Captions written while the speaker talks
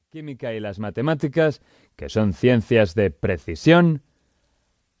química y las matemáticas, que son ciencias de precisión,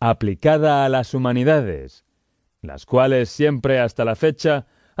 aplicada a las humanidades, las cuales siempre hasta la fecha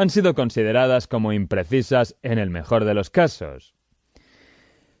han sido consideradas como imprecisas en el mejor de los casos.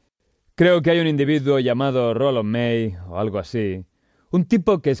 Creo que hay un individuo llamado Rollo May, o algo así, un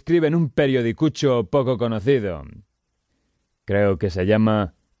tipo que escribe en un periodicucho poco conocido. Creo que se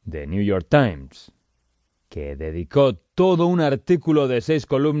llama The New York Times, que dedicó todo un artículo de 6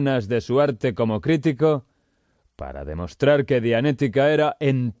 columnas de su arte como crítico para demostrar que Dianética era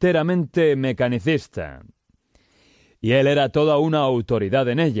enteramente mecanicista. Y él era toda una autoridad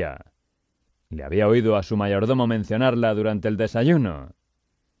en ella. Le había oído a su mayordomo mencionarla durante el desayuno.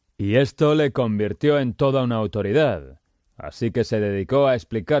 Y esto le convirtió en toda una autoridad. Así que se dedicó a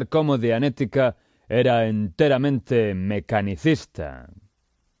explicar cómo Dianética era enteramente mecanicista.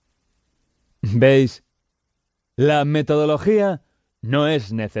 ¿Veis? La metodología no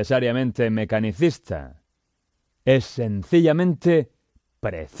es necesariamente mecanicista. Es sencillamente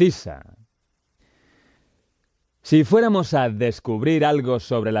precisa. Si fuéramos a descubrir algo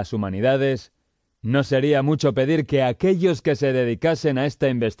sobre las humanidades, no sería mucho pedir que aquellos que se dedicasen a esta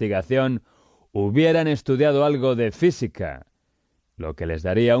investigación hubieran estudiado algo de física, lo que les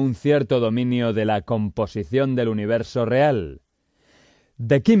daría un cierto dominio de la composición del universo real,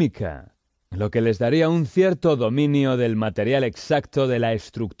 de química, lo que les daría un cierto dominio del material exacto de la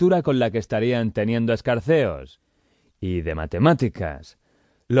estructura con la que estarían teniendo escarceos, y de matemáticas,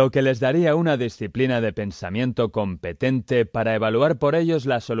 lo que les daría una disciplina de pensamiento competente para evaluar por ellos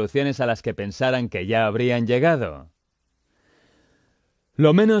las soluciones a las que pensaran que ya habrían llegado.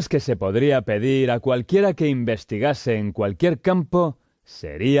 Lo menos que se podría pedir a cualquiera que investigase en cualquier campo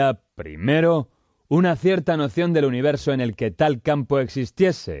sería, primero, una cierta noción del universo en el que tal campo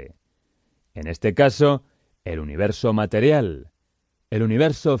existiese. En este caso, el universo material, el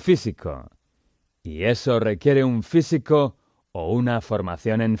universo físico. Y eso requiere un físico o una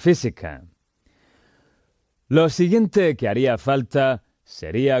formación en física. Lo siguiente que haría falta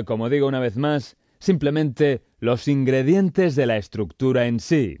sería, como digo una vez más, simplemente los ingredientes de la estructura en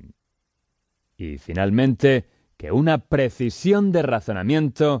sí. Y finalmente, que una precisión de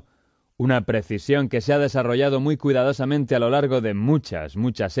razonamiento, una precisión que se ha desarrollado muy cuidadosamente a lo largo de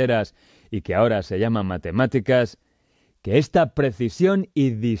muchas eras y que ahora se llaman matemáticas, que esta precisión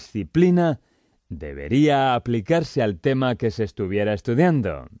y disciplina debería aplicarse al tema que se estuviera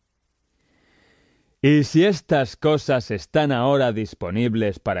estudiando. Y si estas cosas están ahora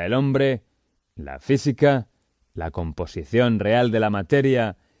disponibles para el hombre, la física, la composición real de la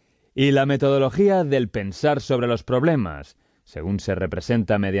materia y la metodología del pensar sobre los problemas, según se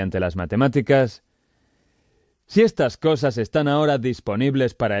representa mediante las matemáticas, si estas cosas están ahora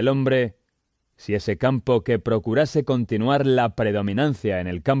disponibles para el hombre, si ese campo que procurase continuar la predominancia en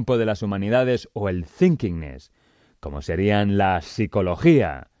el campo de las humanidades o el thinkingness, como serían la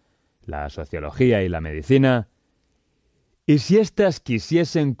psicología, la sociología y la medicina, y si éstas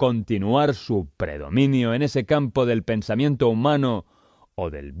quisiesen continuar su predominio en ese campo del pensamiento humano o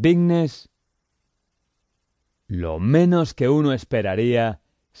del bigness, lo menos que uno esperaría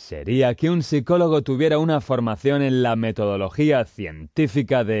sería que un psicólogo tuviera una formación en la metodología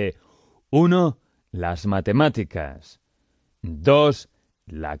científica de 1. Las matemáticas, 2.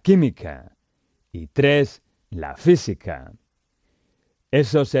 La química y 3. La física.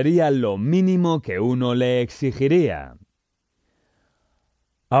 Eso sería lo mínimo que uno le exigiría.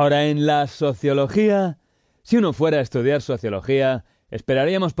 Ahora, en la sociología, si uno fuera a estudiar sociología,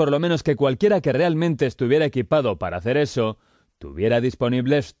 esperaríamos por lo menos que cualquiera que realmente estuviera equipado para hacer eso tuviera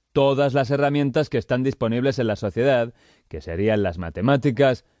disponibles todas las herramientas que están disponibles en la sociedad, que serían las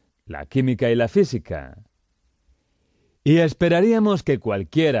matemáticas, la química y la física. Y esperaríamos que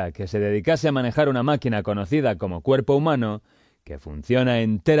cualquiera que se dedicase a manejar una máquina conocida como cuerpo humano, que funciona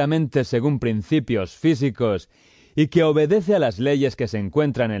enteramente según principios físicos y que obedece a las leyes que se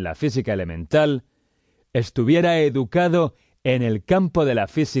encuentran en la física elemental, estuviera educado en el campo de la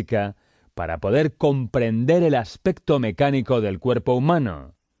física para poder comprender el aspecto mecánico del cuerpo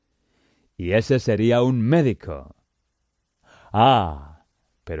humano. Y ese sería un médico.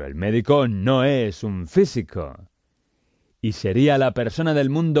 Pero el médico no es un físico. Y sería la persona del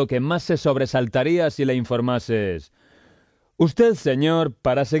mundo que más se sobresaltaría si le informases: usted, señor,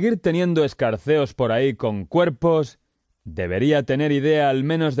 para seguir teniendo escarceos por ahí con cuerpos, debería tener idea al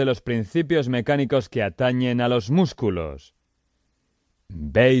menos de los principios mecánicos que atañen a los músculos.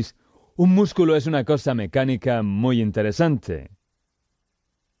 ¿Veis? Un músculo es una cosa mecánica muy interesante.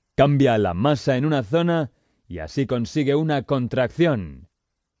 Cambia la masa en una zona y así consigue una contracción.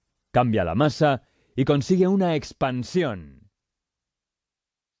 Cambia la masa y consigue una expansión.